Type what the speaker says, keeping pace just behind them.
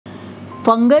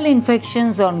Fungal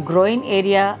infections on groin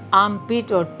area,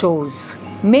 armpit or toes.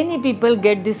 Many people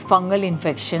get these fungal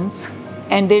infections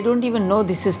and they don't even know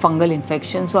this is fungal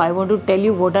infection. So I want to tell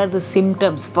you what are the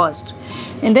symptoms first.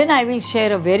 And then I will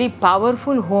share a very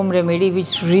powerful home remedy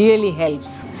which really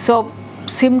helps. So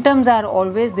symptoms are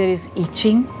always there is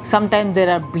itching, sometimes there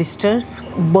are blisters,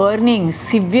 burning,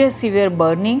 severe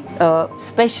burning,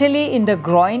 especially in the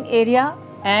groin area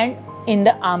and in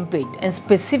the armpit, and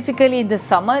specifically in the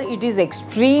summer it is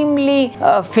extremely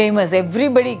famous.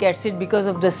 Everybody gets it because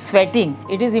of the sweating.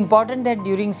 It is important that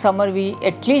during summer we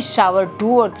at least shower 2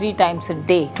 or 3 times a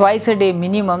day, twice a day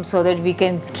minimum, so that we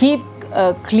can keep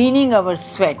cleaning our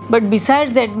sweat. But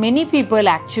besides that, many people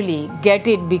actually get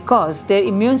it because their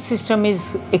immune system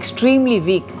is extremely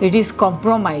weak. It is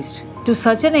compromised to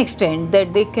such an extent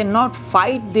that they cannot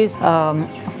fight this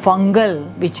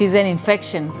fungal, which is an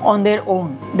infection, on their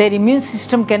own. Their immune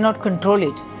system cannot control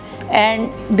it,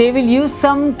 and they will use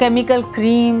some chemical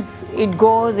creams. It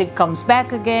goes, it comes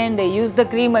back again. They use the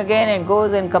cream again, and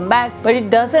goes and come back, but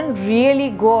it doesn't really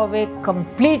go away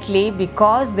completely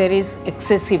because there is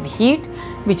excessive heat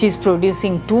which is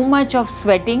producing too much of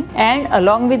sweating, and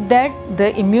along with that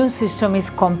the immune system is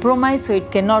compromised, so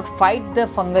it cannot fight the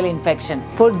fungal infection.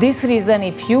 For this reason,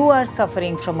 if you are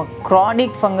suffering from a chronic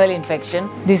fungal infection,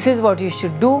 this is what you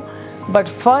should do. But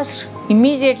first,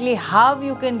 immediately, how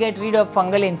you can get rid of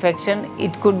fungal infection?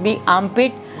 It could be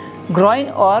armpit, groin,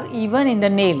 or even in the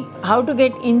nail. How to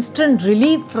get instant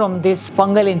relief from this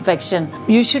fungal infection?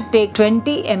 You should take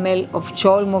 20 ml of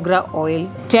cholmogra oil,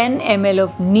 10 ml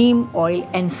of neem oil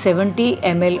and 70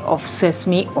 ml of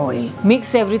sesame oil.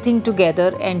 Mix everything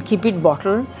together and keep it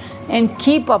bottled, and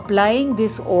keep applying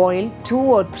this oil 2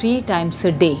 or 3 times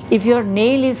a day. If your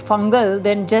nail is fungal,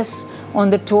 then just on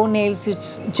the toenails,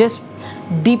 it's just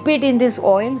dip it in this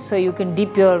oil. So you can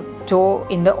dip your toe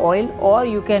in the oil, or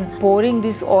you can pouring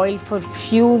this oil for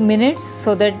few minutes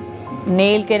so that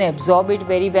nail can absorb it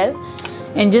very well,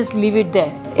 and just leave it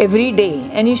there every day.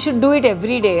 And you should do it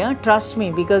every day, trust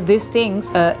me, because these things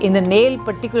in the nail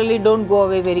particularly don't go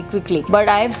away very quickly. But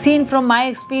I have seen from my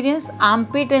experience,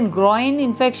 armpit and groin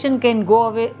infection can go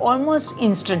away almost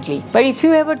instantly. But if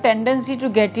you have a tendency to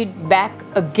get it back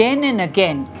again and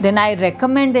again, then I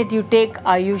recommend that you take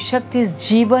Ayushakti's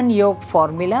Jivanyog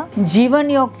formula.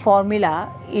 Jivanyog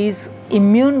formula is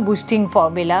immune boosting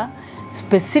formula.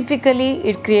 Specifically,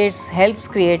 it helps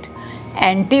create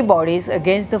antibodies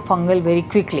against the fungal very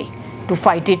quickly to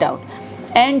fight it out.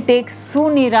 And take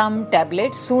Suniram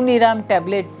tablet. Suniram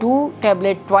tablet, 2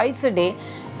 tablets twice a day,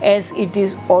 as it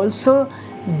is also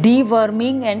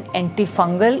deworming and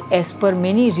antifungal as per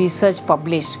many research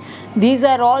published. These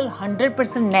are all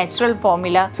 100% natural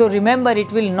formula. So remember,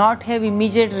 it will not have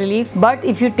immediate relief, but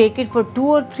if you take it for 2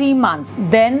 or 3 months,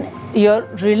 then your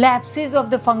relapses of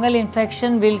the fungal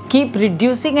infection will keep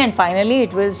reducing and finally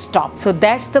it will stop. So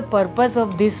that's the purpose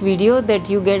of this video, that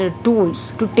you get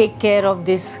tools to take care of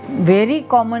this very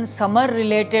common summer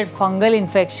related fungal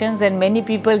infections, and many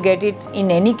people get it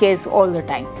in any case all the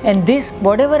time. And this,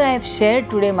 whatever I have shared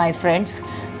today, my friends,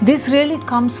 this really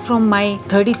comes from my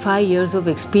 35 years of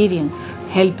experience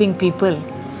helping people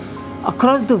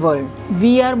across the world.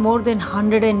 We are more than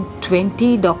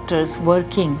 120 doctors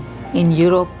working in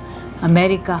Europe,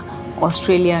 America,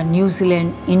 Australia, New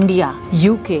Zealand, India,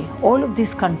 UK, all of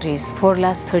these countries for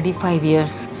last 35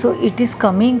 years. So it is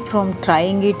coming from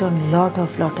trying it on lot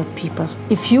of people.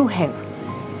 If you have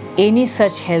any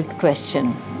such health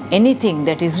question, anything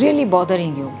that is really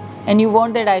bothering you, and you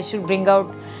want that I should bring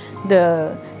out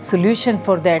the solution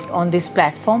for that on this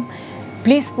platform,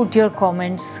 please put your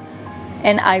comments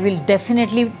and I will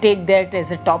definitely take that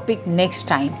as a topic next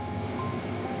time.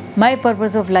 My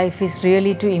purpose of life is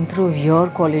really to improve your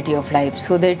quality of life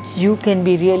so that you can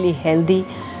be really healthy,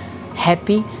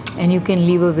 happy, and you can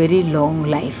live a very long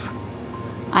life.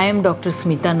 I am Dr.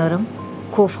 Smita Naram,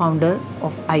 co-founder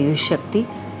of Ayushakti.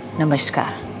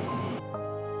 Namaskar.